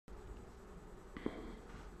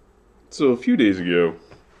So a few days ago,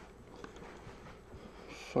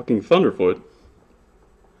 fucking Thunderfoot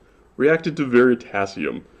reacted to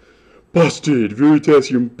Veritasium. Busted!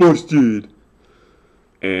 Veritasium busted!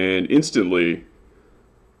 And instantly,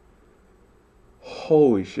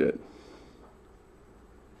 holy shit.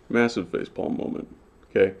 Massive facepalm moment.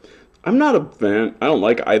 Okay? I'm not a fan, I don't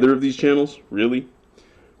like either of these channels, really.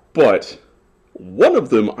 But one of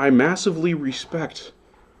them I massively respect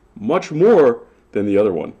much more than the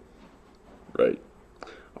other one. Right?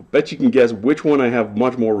 I'll bet you can guess which one I have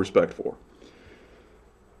much more respect for.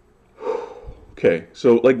 Okay,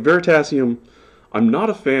 so like Veritasium, I'm not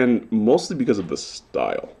a fan mostly because of the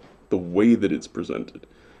style, the way that it's presented.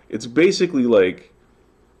 It's basically like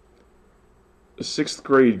 6th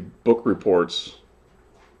grade book reports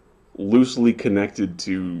loosely connected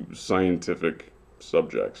to scientific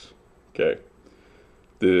subjects. Okay,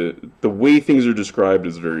 the way things are described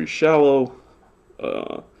is very shallow.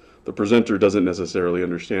 The presenter doesn't necessarily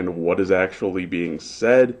understand what is actually being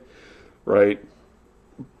said, right?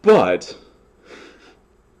 But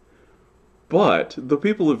the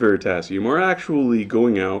people of Veritasium are actually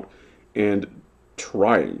going out and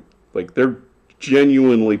trying. Like, they're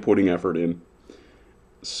genuinely putting effort in.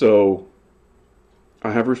 So,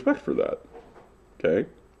 I have respect for that. Okay?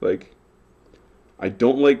 Like, I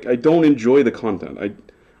don't enjoy the content.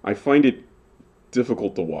 I find it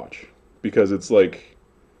difficult to watch. Because it's like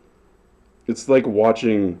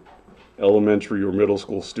watching elementary or middle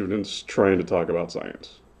school students trying to talk about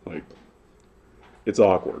science. Like, it's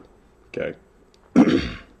awkward. Okay?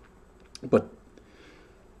 But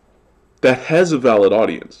that has a valid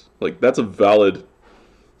audience. Like, that's a valid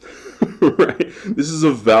right? This is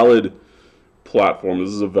a valid platform.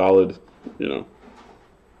 This is a valid, you know.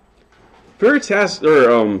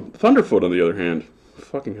 Thunderfoot on the other hand,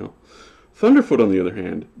 fucking hell. Thunderfoot on the other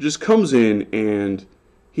hand just comes in and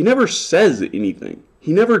he never says anything.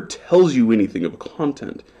 He never tells you anything of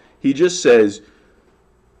content. He just says,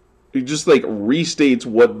 he just like restates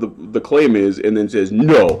what the claim is and then says,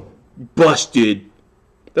 no, busted.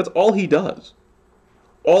 That's all he does.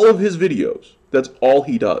 All of his videos, that's all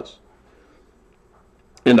he does.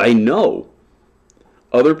 And I know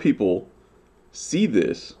other people see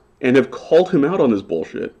this and have called him out on his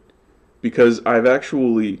bullshit because I've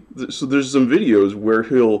actually, so there's some videos where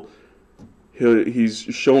he's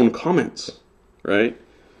shown comments, right?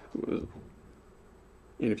 And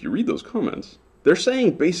if you read those comments, they're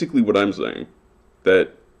saying basically what I'm saying,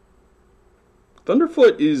 that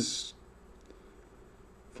Thunderfoot is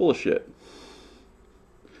full of shit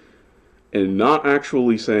and not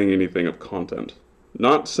actually saying anything of content,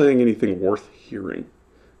 not saying anything worth hearing,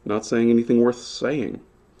 not saying anything worth saying.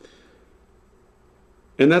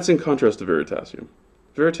 And that's in contrast to Veritasium.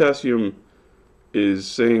 Veritasium is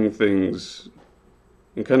saying things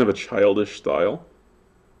in kind of a childish style,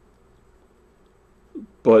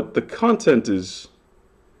 but the content is,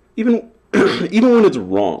 even when it's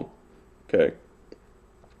wrong, okay,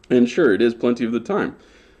 and sure, it is plenty of the time.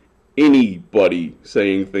 Anybody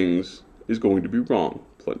saying things is going to be wrong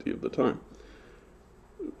plenty of the time.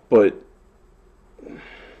 But,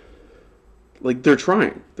 like, they're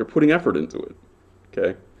trying. They're putting effort into it,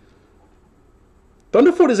 okay?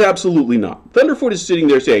 Thunderfoot is absolutely not. Thunderfoot is sitting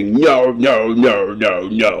there saying, no, no, no, no,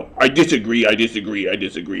 no. I disagree, I disagree, I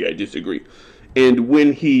disagree, I disagree. And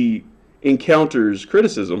when he encounters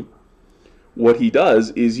criticism, what he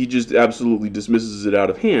does is he just absolutely dismisses it out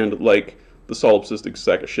of hand like the solipsistic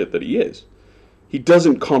sack of shit that he is. He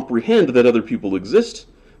doesn't comprehend that other people exist,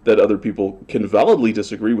 that other people can validly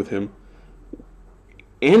disagree with him,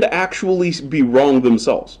 and actually be wrong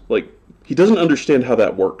themselves. Like, he doesn't understand how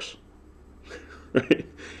that works. Right?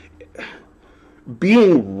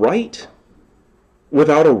 Being right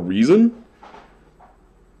without a reason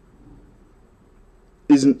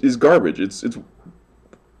is garbage.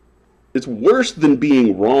 It's worse than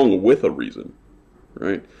being wrong with a reason,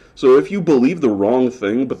 right? So if you believe the wrong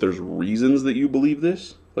thing, but there's reasons that you believe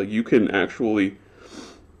this, like you can actually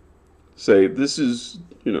say, this is,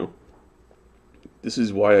 you know, this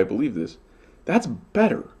is why I believe this. That's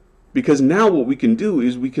better. Because now what we can do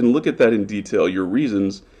is we can look at that in detail, your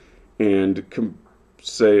reasons, and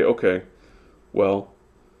say, okay, well,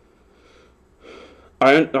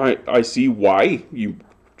 I see why you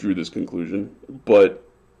drew this conclusion, but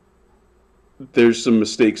there's some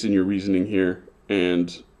mistakes in your reasoning here,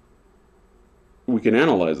 and we can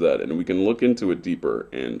analyze that, and we can look into it deeper,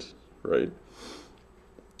 and, right?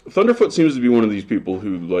 Thunderfoot seems to be one of these people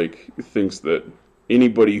who, like, thinks that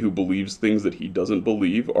anybody who believes things that he doesn't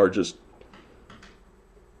believe are just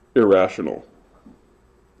irrational.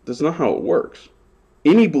 That's not how it works.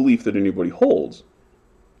 Any belief that anybody holds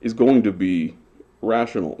is going to be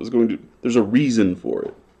rational. There's a reason for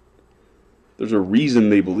it. There's a reason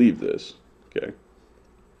they believe this. Okay.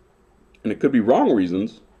 And it could be wrong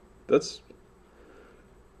reasons.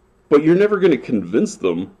 But you're never going to convince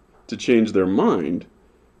them to change their mind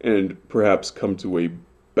and perhaps come to a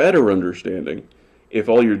better understanding if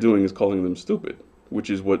all you're doing is calling them stupid, which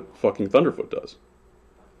is what fucking Thunderfoot does.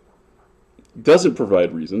 He doesn't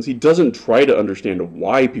provide reasons. He doesn't try to understand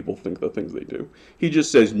why people think the things they do. He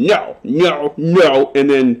just says, no, no, no, and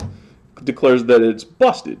then declares that it's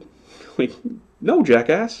busted. Like, no,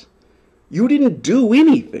 jackass. You didn't do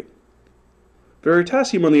anything.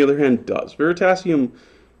 Veritasium, on the other hand, does. Veritasium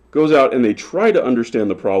goes out and they try to understand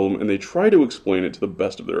the problem and they try to explain it to the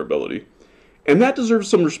best of their ability. And that deserves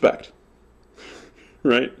some respect.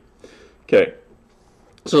 Right? Okay.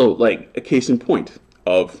 So, like, a case in point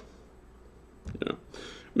of,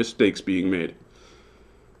 mistakes being made.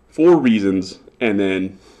 4 reasons, and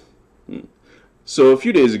then... So, a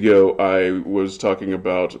few days ago, I was talking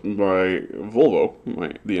about my Volvo,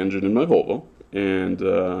 the engine in my Volvo,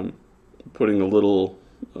 and putting a little,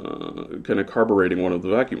 kind of carbureting one of the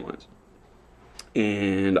vacuum lines.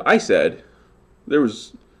 And I said, there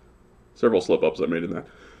was several slip-ups I made in that.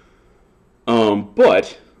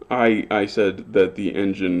 But I said that the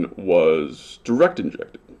engine was direct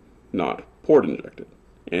injected, not port injected.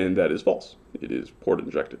 And that is false. It is port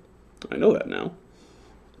injected. I know that now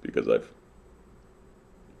because I've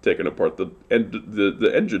taken apart the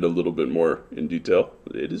engine a little bit more in detail.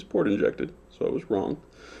 It is port injected, so I was wrong.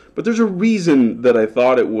 But there's a reason that I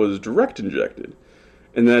thought it was direct injected,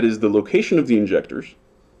 and that is the location of the injectors.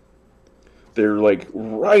 They're like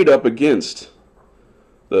right up against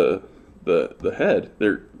the head.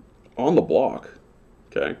 They're on the block,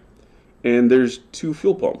 okay? And there's 2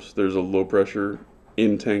 fuel pumps. There's a low pressure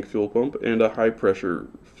in-tank fuel pump and a high pressure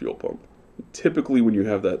fuel pump. Typically when you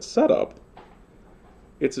have that set up,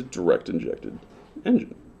 it's a direct injected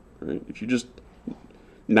engine, right? If you just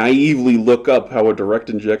naively look up how a direct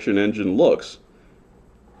injection engine looks,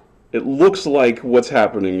 it looks like what's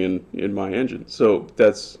happening in my engine. So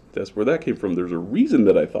that's where that came from. There's a reason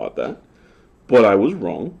that I thought that, but I was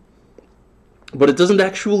wrong. But it doesn't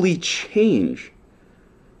actually change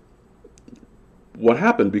what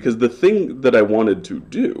happened, because the thing that I wanted to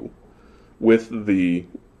do with the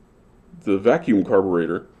vacuum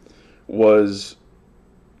carburetor was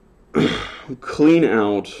clean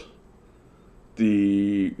out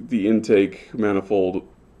the intake manifold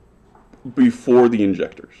before the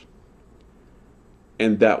injectors.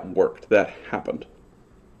 And that worked. That happened.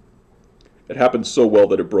 It happened so well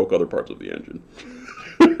that it broke other parts of the engine.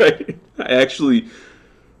 Right? I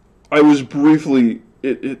was briefly,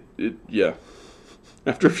 yeah.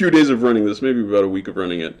 After a few days of running this, maybe about a week of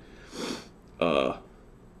running it, I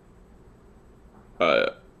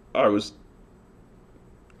was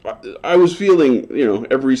feeling,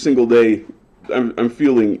 every single day, I'm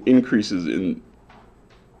feeling increases in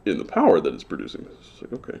the power that it's producing. It's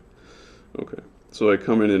like, okay. So I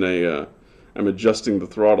come in and I'm adjusting the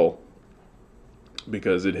throttle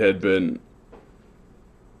because it had been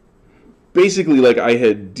basically like I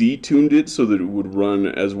had detuned it so that it would run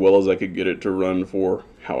as well as I could get it to run for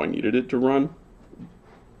how I needed it to run,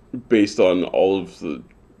 based on all of the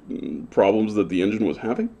problems that the engine was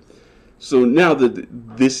having. So now that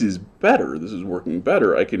this is better, this is working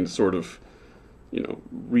better, I can sort of,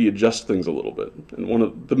 readjust things a little bit.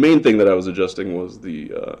 And the main thing that I was adjusting was the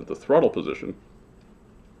throttle position.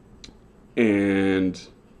 And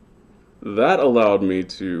that allowed me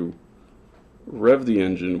to rev the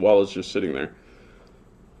engine while it's just sitting there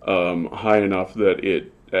high enough that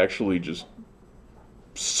it actually just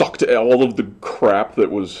sucked all of the crap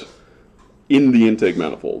that was in the intake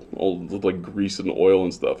manifold, all the like grease and oil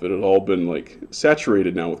and stuff. It had all been like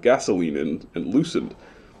saturated now with gasoline and loosened,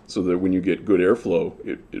 so that when you get good airflow,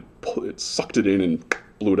 it sucked it in and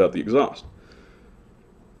blew it out the exhaust.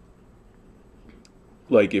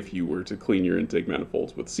 Like if you were to clean your intake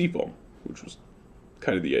manifolds with seafoam, which was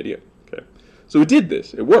kind of the idea. Okay, so it did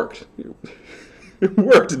this. It worked. It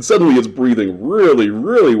worked, and suddenly it's breathing really,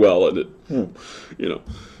 really well, and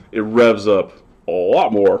it revs up a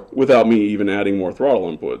lot more without me even adding more throttle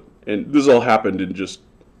input. And this all happened in just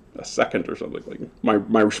a second or something. Like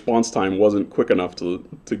my response time wasn't quick enough to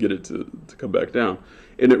get it to come back down,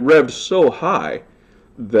 and it revved so high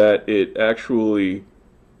that it actually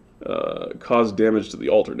caused damage to the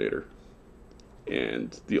alternator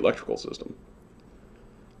and the electrical system.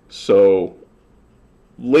 So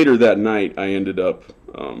later that night, I ended up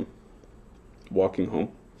walking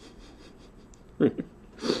home.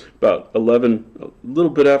 About 11, a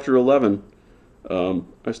little bit after 11,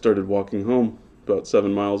 I started walking home, about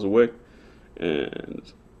 7 miles away, and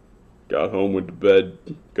got home, went to bed,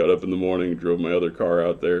 got up in the morning, drove my other car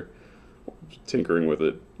out there, tinkering with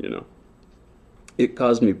it, you know. It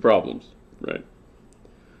caused me problems, right?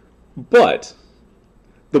 But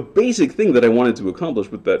the basic thing that I wanted to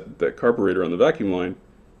accomplish with that carburetor on the vacuum line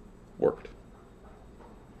worked.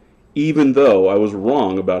 Even though I was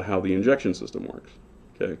wrong about how the injection system works.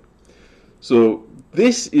 Okay? So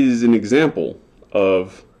this is an example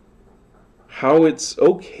of how it's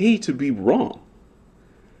okay to be wrong.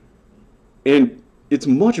 And it's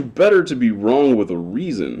much better to be wrong with a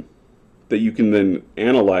reason that you can then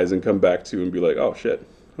analyze and come back to and be like, oh shit,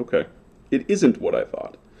 okay, it isn't what I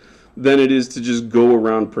thought, than it is to just go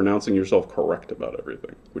around pronouncing yourself correct about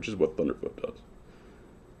everything, which is what Thunderf00t does.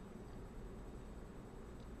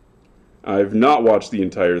 I've not watched the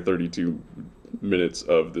entire 32 minutes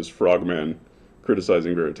of this frogman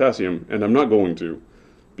criticizing Veritasium, and I'm not going to,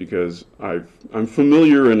 because I'm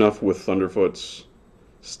familiar enough with Thunderf00t's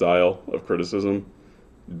style of criticism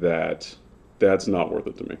that that's not worth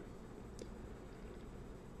it to me.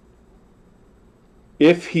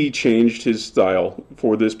 If he changed his style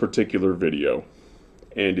for this particular video,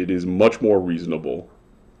 and it is much more reasonable,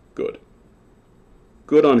 good.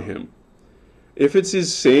 Good on him. If it's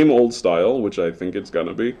his same old style, which I think it's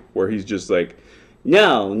gonna be, where he's just like,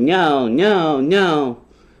 no, no, no, no,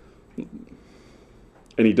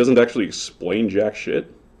 and he doesn't actually explain jack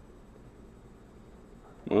shit,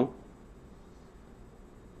 well,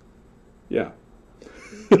 yeah.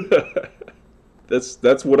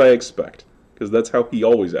 That's what I expect, because that's how he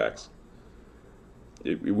always acts.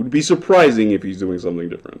 It would be surprising if he's doing something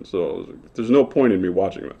different, so there's no point in me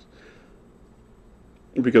watching this.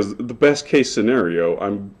 Because the best case scenario,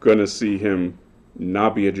 I'm going to see him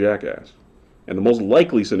not be a jackass. And the most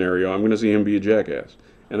likely scenario, I'm going to see him be a jackass.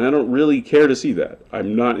 And I don't really care to see that.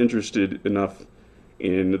 I'm not interested enough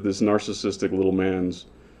in this narcissistic little man's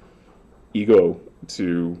ego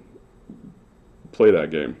to play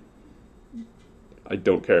that game. I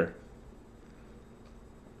don't care.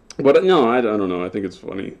 But no, I don't know. I think it's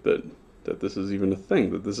funny that this is even a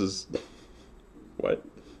thing. That this is... What?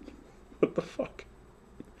 What the fuck?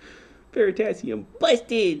 Veritasium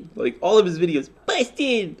busted. Like, all of his videos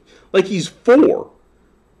busted. Like, he's 4.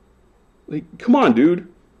 Like, come on,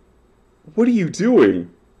 dude. What are you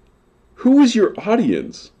doing? Who is your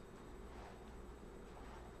audience?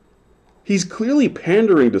 He's clearly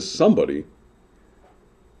pandering to somebody.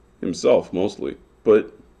 Himself, mostly.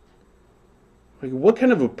 But, like, what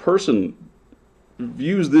kind of a person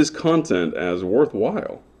views this content as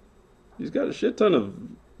worthwhile? He's got a shit ton of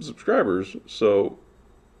subscribers, so...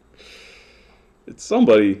 It's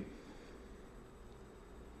somebody.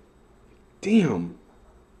 Damn.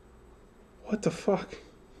 What the fuck?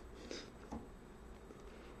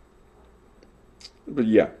 But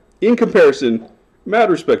yeah, in comparison, mad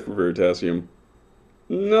respect for Veritasium.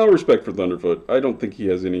 No respect for Thunderf00t. I don't think he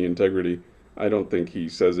has any integrity. I don't think he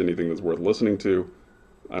says anything that's worth listening to.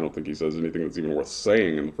 I don't think he says anything that's even worth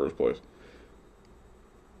saying in the first place.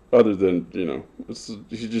 Other than, you know,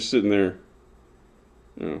 he's just sitting there.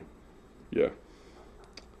 You know, yeah.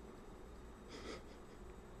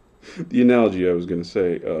 The analogy I was going to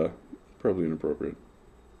say, probably inappropriate.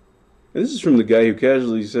 And this is from the guy who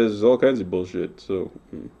casually says all kinds of bullshit, so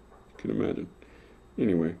you can imagine.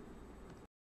 Anyway.